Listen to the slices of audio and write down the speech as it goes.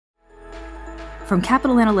From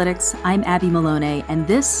Capital Analytics, I'm Abby Maloney, and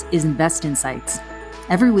this is Invest Insights.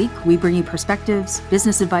 Every week, we bring you perspectives,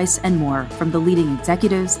 business advice, and more from the leading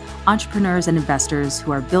executives, entrepreneurs, and investors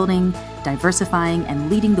who are building, diversifying, and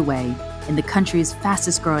leading the way in the country's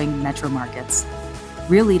fastest-growing metro markets.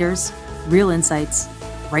 Real leaders, real insights,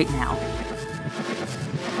 right now.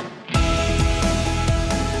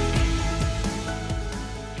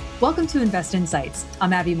 Welcome to Invest Insights.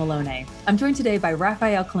 I'm Abby Maloney. I'm joined today by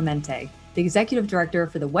Rafael Clemente, the Executive Director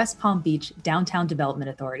for the West Palm Beach Downtown Development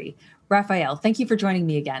Authority. Rafael, thank you for joining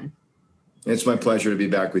me again. It's my pleasure to be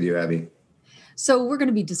back with you, Abby. So we're going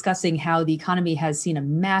to be discussing how the economy has seen a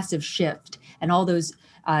massive shift and all those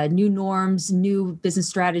new norms, new business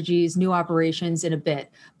strategies, new operations in a bit.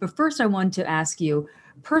 But first, I want to ask you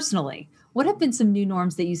personally, what have been some new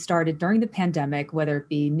norms that you started during the pandemic, whether it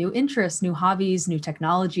be new interests, new hobbies, new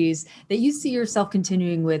technologies, that you see yourself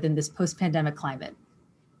continuing with in this post-pandemic climate?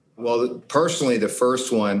 Well, personally, the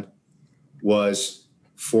first one was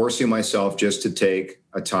forcing myself just to take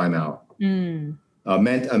a timeout, a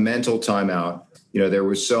mental timeout. You know, there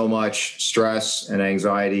was so much stress and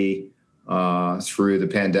anxiety through the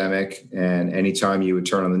pandemic, and anytime you would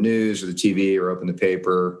turn on the news or the TV or open the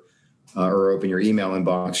paper or open your email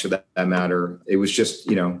inbox for that matter, it was just,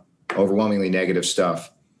 overwhelmingly negative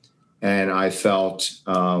stuff. And I felt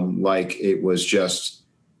like it was just,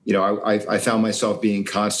 I found myself being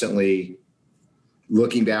constantly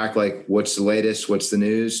looking back, like, what's the latest? What's the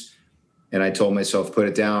news? And I told myself, put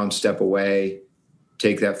it down, step away,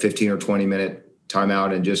 take that 15 or 20 minute time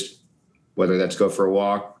out and just, whether that's go for a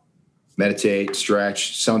walk, meditate,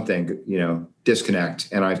 stretch, something, disconnect.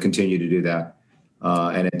 And I've continued to do that.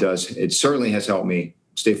 And it certainly has helped me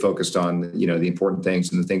stay focused on, the important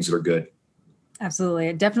things and the things that are good.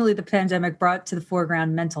 Absolutely. Definitely the pandemic brought to the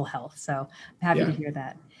foreground mental health. So I'm happy to hear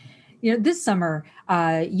that. This summer,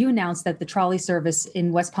 you announced that the trolley service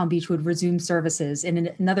in West Palm Beach would resume services in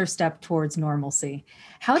another step towards normalcy.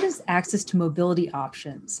 How does access to mobility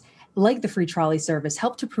options, like the free trolley service,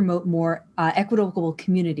 help to promote more equitable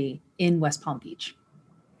community in West Palm Beach?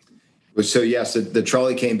 So yes, the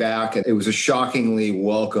trolley came back, and it was a shockingly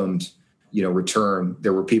welcomed, return.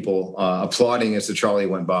 There were people applauding as the trolley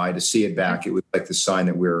went by to see it back. It was like the sign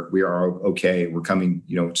that we are okay. We're coming,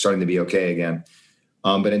 starting to be okay again.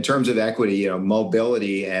 But in terms of equity,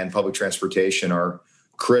 mobility and public transportation are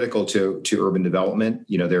critical to urban development.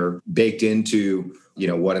 They're baked into,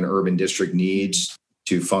 what an urban district needs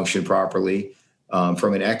to function properly.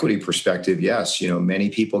 From an equity perspective, yes, many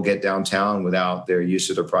people get downtown without their use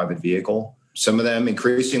of their private vehicle. Some of them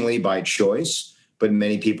increasingly by choice, but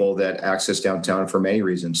many people that access downtown for many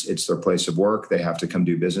reasons. It's their place of work. They have to come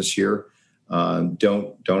do business here.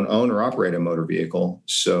 Don't own or operate a motor vehicle.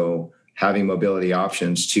 So having mobility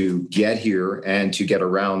options to get here and to get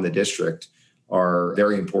around the district are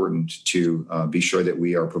very important to be sure that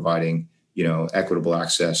we are providing, equitable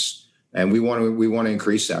access. And we want to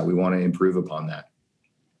increase that. We want to improve upon that.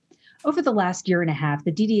 Over the last year and a half,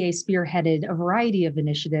 the DDA spearheaded a variety of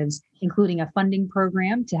initiatives, including a funding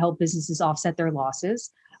program to help businesses offset their losses,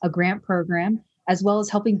 a grant program, as well as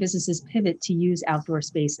helping businesses pivot to use outdoor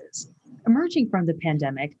spaces. Emerging from the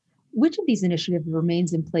pandemic, which of these initiatives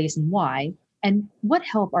remains in place and why? And what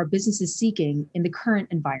help are businesses seeking in the current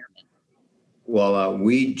environment? Well,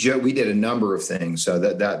 we did a number of things. So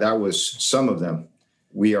that was some of them.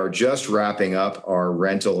 We are just wrapping up our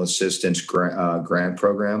rental assistance grant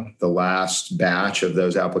program. The last batch of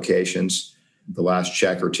those applications, the last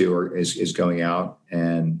check or two is going out,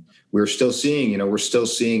 and we're still seeing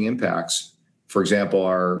impacts. For example,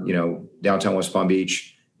 our downtown West Palm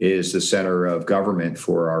Beach is the center of government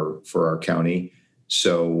for our county.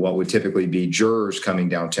 So what would typically be jurors coming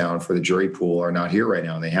downtown for the jury pool are not here right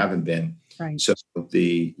now, and they haven't been. Right. So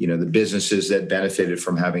the businesses that benefited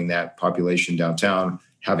from having that population downtown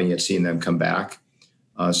haven't yet seen them come back.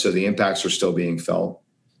 So the impacts are still being felt.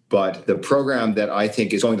 But the program that I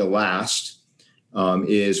think is going to last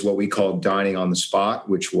is what we call Dining on the Spot,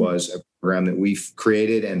 which was a program that we've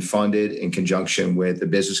created and funded in conjunction with the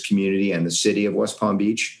business community and the city of West Palm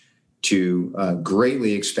Beach to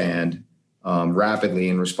greatly expand rapidly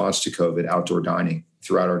in response to COVID outdoor dining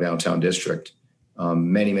throughout our downtown district.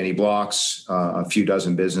 Many blocks, a few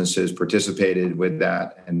dozen businesses participated with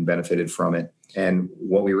that and benefited from it. And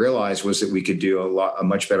what we realized was that we could do a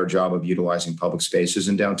much better job of utilizing public spaces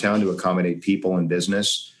in downtown to accommodate people and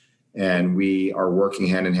business. And we are working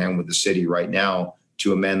hand in hand with the city right now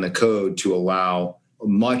to amend the code to allow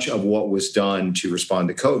much of what was done to respond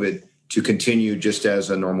to COVID to continue just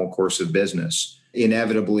as a normal course of business.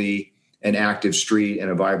 Inevitably, an active street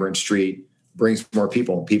and a vibrant street brings more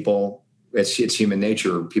people. People it's human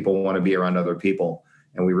nature. People want to be around other people.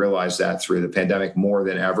 And we realized that through the pandemic more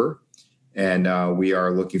than ever. And we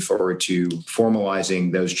are looking forward to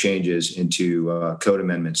formalizing those changes into code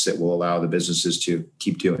amendments that will allow the businesses to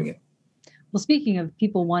keep doing it. Well, speaking of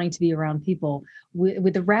people wanting to be around people,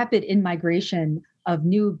 with the rapid in-migration of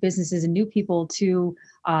new businesses and new people to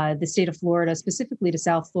the state of Florida, specifically to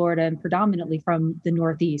South Florida and predominantly from the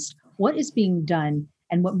Northeast, what is being done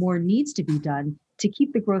and what more needs to be done to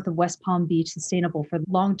keep the growth of West Palm Beach sustainable for the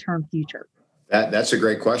long-term future? That's a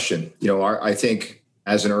great question. I think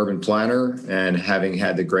as an urban planner and having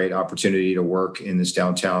had the great opportunity to work in this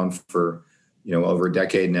downtown for over a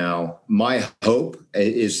decade now, my hope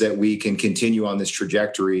is that we can continue on this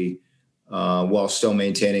trajectory while still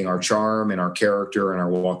maintaining our charm and our character and our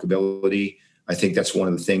walkability. I think that's one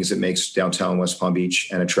of the things that makes downtown West Palm Beach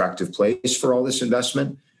an attractive place for all this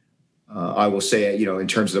investment. I will say, in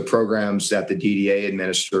terms of the programs that the DDA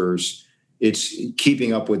administers, it's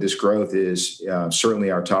keeping up with this growth is certainly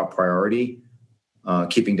our top priority.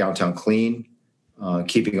 Keeping downtown clean,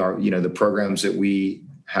 keeping our, the programs that we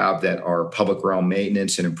have that are public realm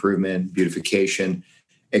maintenance and improvement, beautification,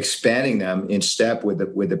 expanding them in step with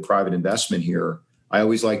the private investment here. I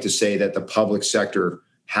always like to say that the public sector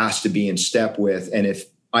has to be in step with, and if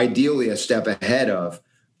ideally a step ahead of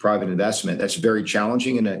private investment. That's very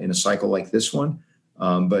challenging in a cycle like this one,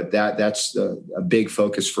 but that's a big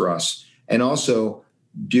focus for us. And also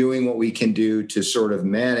doing what we can do to sort of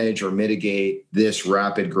manage or mitigate this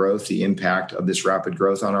rapid growth, the impact of this rapid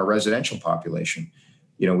growth on our residential population.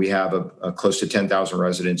 We have a close to 10,000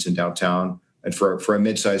 residents in downtown, and for a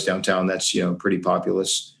mid-sized downtown, that's pretty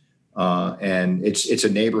populous. And it's a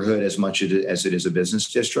neighborhood as much as it is a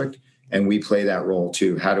business district, and we play that role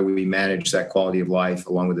too. How do we manage that quality of life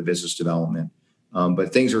along with the business development?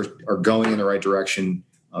 But things are going in the right direction,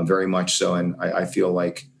 very much so, and I feel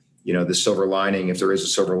like the silver lining, if there is a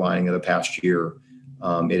silver lining of the past year,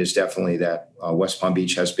 it is definitely that West Palm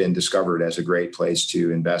Beach has been discovered as a great place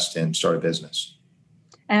to invest and start a business.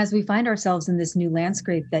 And as we find ourselves in this new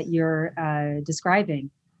landscape that you're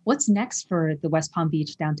describing, what's next for the West Palm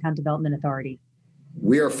Beach Downtown Development Authority?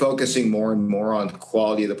 We are focusing more and more on the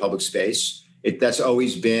quality of the public space. That's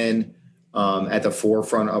always been at the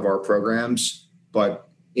forefront of our programs, but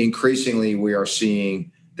increasingly we are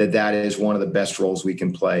seeing that is one of the best roles we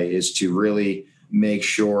can play, is to really make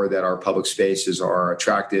sure that our public spaces are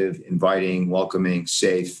attractive, inviting, welcoming,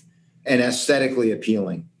 safe, and aesthetically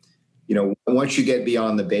appealing. Once you get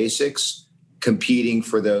beyond the basics, competing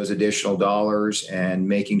for those additional dollars and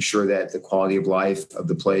making sure that the quality of life of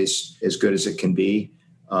the place is good as it can be,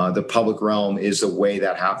 the public realm is the way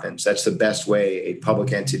that happens. That's the best way a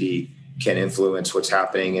public entity can influence what's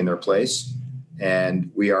happening in their place.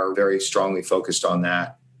 And we are very strongly focused on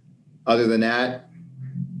that. Other than that,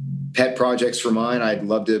 pet projects for mine. I'd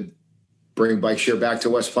love to bring bike share back to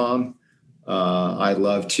West Palm. I'd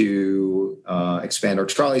love to expand our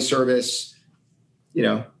trolley service.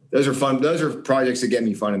 Those are fun. Those are projects that get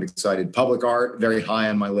me fun and excited. Public art, very high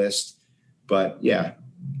on my list. But yeah,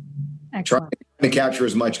 excellent. Trying to capture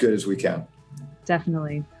as much good as we can.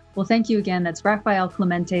 Definitely. Well, thank you again. That's Rafael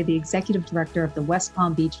Clemente, the Executive Director of the West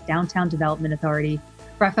Palm Beach Downtown Development Authority.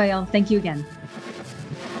 Rafael, thank you again.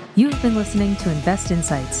 You have been listening to Invest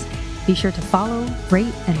Insights. Be sure to follow,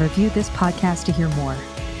 rate, and review this podcast to hear more.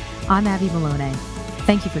 I'm Abby Malone.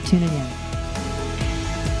 Thank you for tuning in.